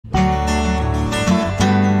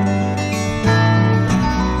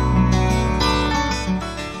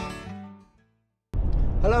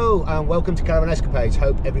Hello and welcome to Caravan Escapades.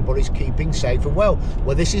 Hope everybody's keeping safe and well.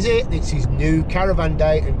 Well, this is it. This is new Caravan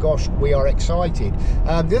Day and gosh, we are excited.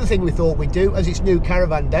 The other thing we thought we'd do, as it's new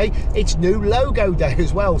Caravan Day, it's new logo day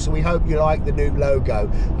as well. So we hope you like the new logo.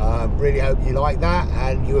 Really hope you like that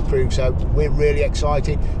and you approve. So we're really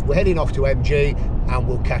excited. We're heading off to MG and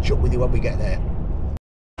we'll catch up with you when we get there.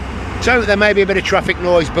 So there may be a bit of traffic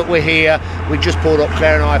noise, but we're here. We just pulled up,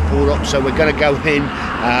 Claire and I pulled up, so we're going to go in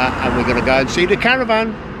and we're going to go and see the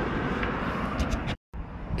caravan.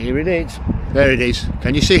 Here it is. There it is.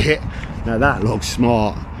 Can you see it? Now that looks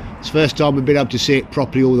smart. It's the first time we've been able to see it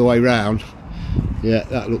properly all the way round. Yeah,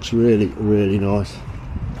 that looks really, really nice.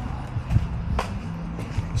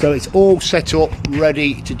 So it's all set up,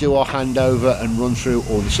 ready to do our handover and run through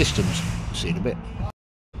all the systems. See you in a bit.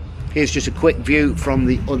 Here's just a quick view from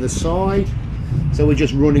the other side. So we're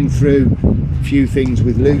just running through a few things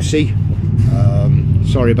with Lucy.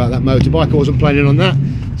 Sorry about that motorbike, I wasn't planning on that.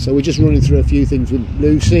 So we're just running through a few things with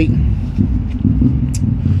Lucy.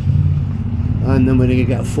 And then we're going to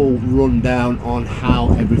get a full rundown on how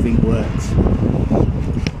everything works.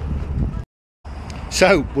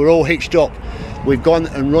 So we're all hitched up. We've gone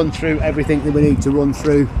and run through everything that we need to run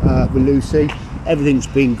through with Lucy. Everything's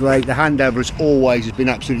been great. The handover as always has been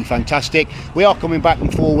absolutely fantastic. We are coming back in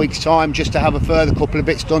 4 weeks time just to have a further couple of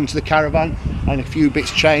bits done to the caravan and a few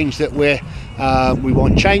bits changed that we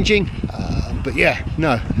want changing, but yeah,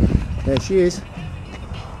 no, there she is,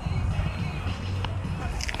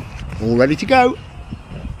 all ready to go.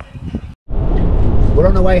 We're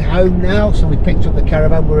on our way home now, so we picked up the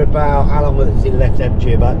caravan. We're about, how long was it left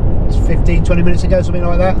MG? About 15-20 minutes ago, something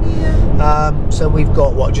like that. Yeah. So we've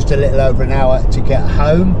got, what, just a little over an hour to get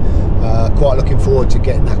home. Quite looking forward to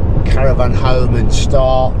getting that caravan home and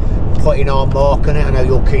start putting our mark on it. I know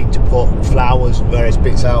you're keen to put flowers and various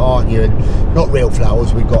bits out, aren't you? And not real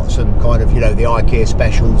flowers, we've got some kind of, you know, the IKEA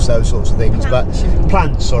specials, those sorts of things. Plants. But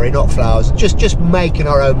plants, sorry, not flowers. Just making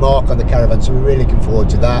our own mark on the caravan, so we're really looking forward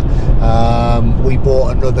to that. We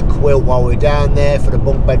bought another quilt while we were down there for the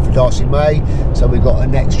bunk bed for Darcy May, so we got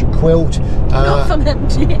an extra quilt. Not from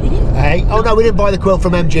MG. Hey, oh no, we didn't buy the quilt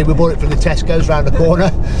from MG, we bought it from the Tesco's round the corner.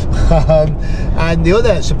 And the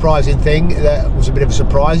other surprising thing that was a bit of a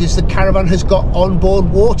surprise is the caravan has got onboard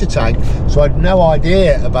water tank, so I had no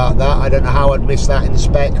idea about that. I don't know how I'd missed that in the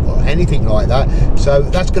spec or anything like that, so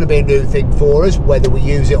that's going to be a new thing for us. Whether we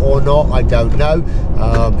use it or not, I don't know.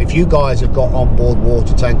 If you guys have got onboard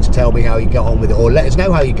water tanks, tell me how you get on with it, or let us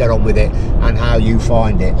know how you get on with it and how you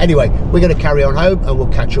find it. Anyway, we're going to carry on home and we'll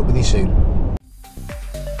catch up with you soon.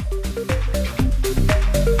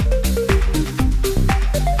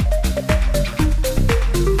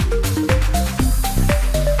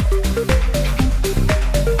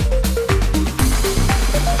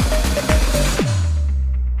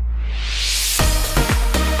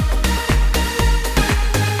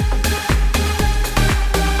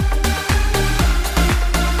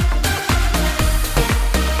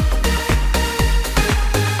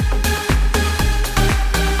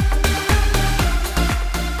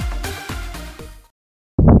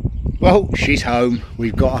 Well, she's home.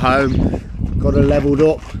 We've got home, got her levelled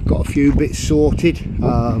up, got a few bits sorted.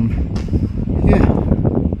 Yeah,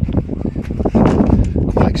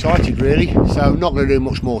 quite excited really. So not going to do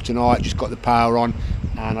much more tonight, just got the power on,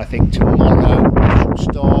 and I think tomorrow we'll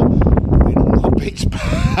start putting all the bits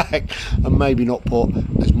back and maybe not put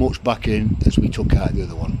as much back in as we took out the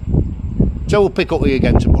other one. So we'll pick up with you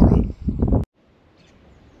again tomorrow.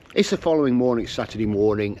 It's the following morning, Saturday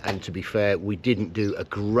morning, and to be fair, we didn't do a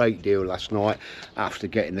great deal last night after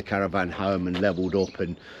getting the caravan home and levelled up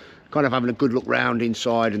and kind of having a good look round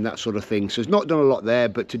inside and that sort of thing. So it's not done a lot there,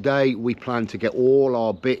 but today we plan to get all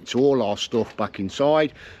our bits, all our stuff back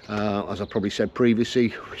inside. As I probably said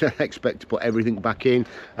previously, we don't expect to put everything back in,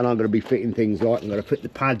 and I'm going to be fitting things like, I'm going to put the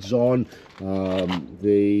pads on, what do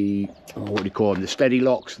you call them, the steady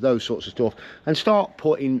locks, those sorts of stuff, and start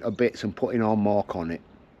putting bits and putting our mark on it.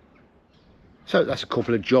 So that's a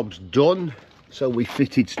couple of jobs done. So we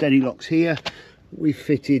fitted steady locks here, we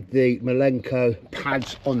fitted the Malenko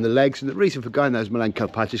pads on the legs, and the reason for going those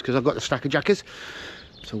Malenko pads is because I've got the stacker jackers,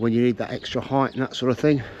 so when you need that extra height and that sort of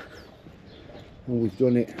thing. And we've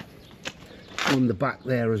done it on the back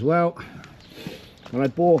there as well. And I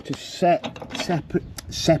bought a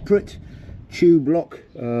separate tube lock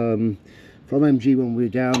from MG when we were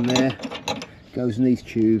down there. Goes in these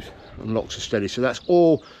tubes and locks are steady. So that's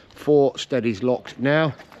all 4 steadies locked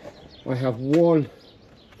now. I have one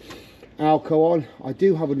Alco on. I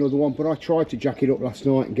do have another one, but I tried to jack it up last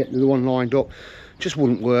night and get the other one lined up. Just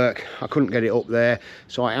wouldn't work. I couldn't get it up there,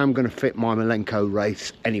 so I am going to fit my Malenko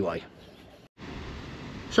Wraiths anyway.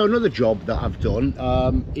 So another job that I've done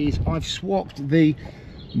is I've swapped the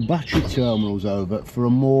battery terminals over for a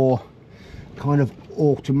more kind of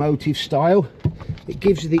automotive style. It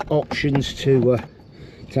gives you the options to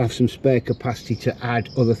have some spare capacity to add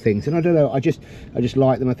other things, and I don't know, I just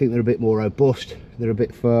like them. I think they're a bit more robust, they're a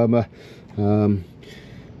bit firmer,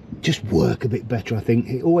 just work a bit better. I think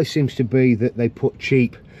it always seems to be that they put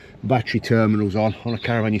cheap battery terminals on a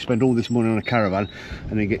caravan. You spend all this money on a caravan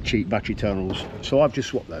and then you get cheap battery terminals, so I've just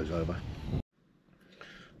swapped those over.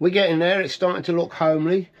 We're getting there, it's starting to look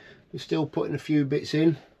homely. We're still putting a few bits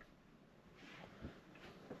in.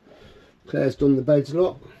 Claire's done the beds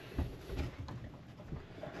lot.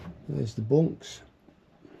 There's the bunks.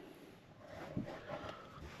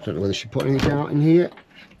 Don't know whether she put anything out in here.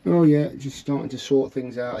 Oh yeah, just starting to sort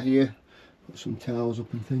things out here. Put some towels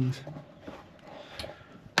up and things.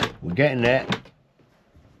 We're getting there.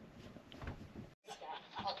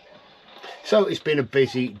 So it's been a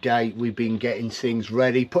busy day. We've been getting things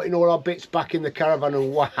ready, putting all our bits back in the caravan,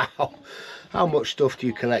 and wow, how much stuff do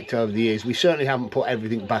you collect over the years? We certainly haven't put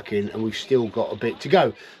everything back in, and we've still got a bit to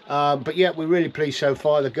go. But yeah, we're really pleased so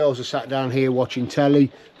far. The girls are sat down here watching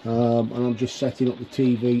telly, and I'm just setting up the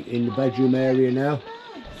TV in the bedroom area now.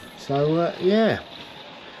 So yeah,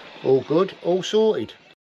 all good, all sorted.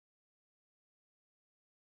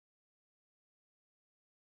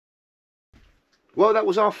 Well, that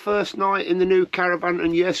was our first night in the new caravan,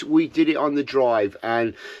 and yes, we did it on the drive,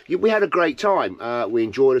 and we had a great time. We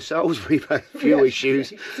enjoyed ourselves. We've had a few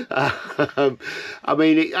issues. I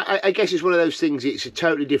mean, I guess it's one of those things. It's a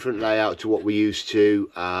totally different layout to what we're used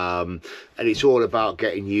to, and it's all about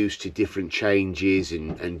getting used to different changes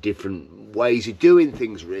and different ways of doing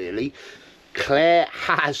things, really. Claire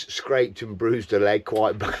has scraped and bruised her leg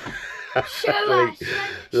quite bad. Show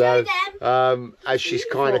them. As she's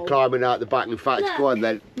kind of climbing out the back. In fact, go on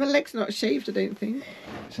then. My leg's not shaved, I don't think.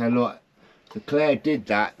 So look, so Claire did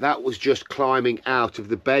that. That was just climbing out of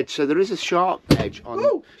the bed. So there is a sharp edge on.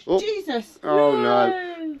 Oh, Jesus! Oh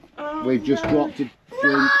no! Oh, We've just dropped it.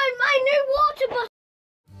 No, my new water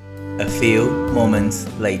bottle. A few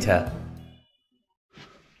moments later.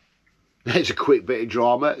 There's a quick bit of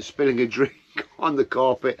drama. Spilling a drink on the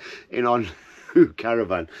carpet in on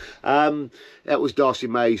caravan. That was Darcy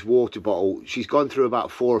May's water bottle. She's gone through about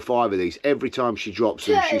 4 or 5 of these. Every time she drops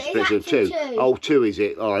them, she splits them. 2. Oh, 2 is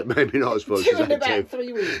it? All right, maybe not as much. 2 in about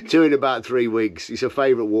 3 weeks. 2 in about 3 weeks. It's her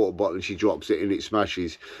favourite water bottle, and she drops it and it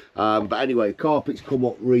smashes. But anyway, the carpet's come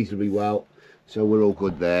up reasonably well, so we're all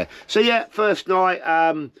good there. So yeah, first night.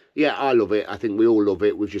 Yeah, I love it. I think we all love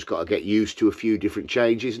it. We've just got to get used to a few different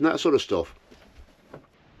changes and that sort of stuff.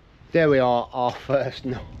 There we are, our first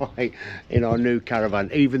night in our new caravan,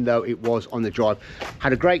 even though it was on the drive.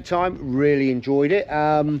 Had a great time, really enjoyed it.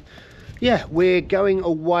 Yeah, we're going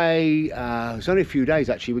away, it's only a few days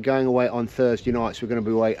actually. We're going away on Thursday night, so we're going to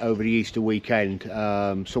be away over the Easter weekend,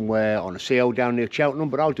 somewhere on a seal down near Cheltenham,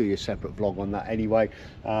 but I'll do you a separate vlog on that anyway.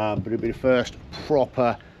 But it'll be the first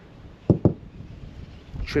proper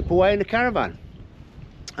trip away in the caravan.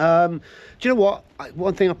 Do you know what?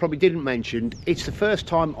 One thing I probably didn't mention, it's the first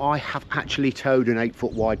time I have actually towed an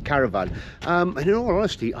 8-foot wide caravan. And in all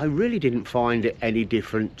honesty, I really didn't find it any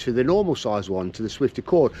different to the normal size one, to the Swift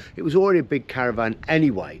Accord. It was already a big caravan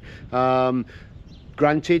anyway.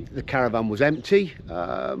 Granted, the caravan was empty,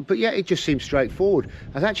 but yeah, it just seemed straightforward.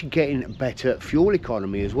 I was actually getting better fuel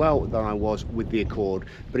economy as well than I was with the Accord,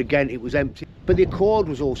 but again, it was empty. But the Accord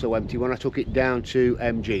was also empty when I took it down to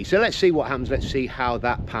MG. So let's see what happens. Let's see how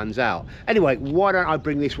that pans out. Anyway, why don't I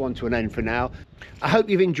bring this one to an end for now? I hope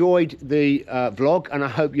you've enjoyed the vlog, and I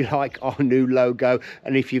hope you like our new logo.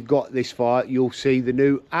 And if you've got this far, you'll see the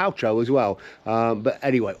new outro as well. But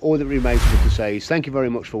anyway, all that remains for me to say is thank you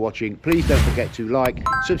very much for watching. Please don't forget to like,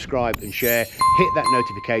 subscribe and share. Hit that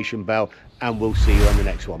notification bell, and we'll see you on the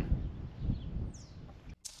next one.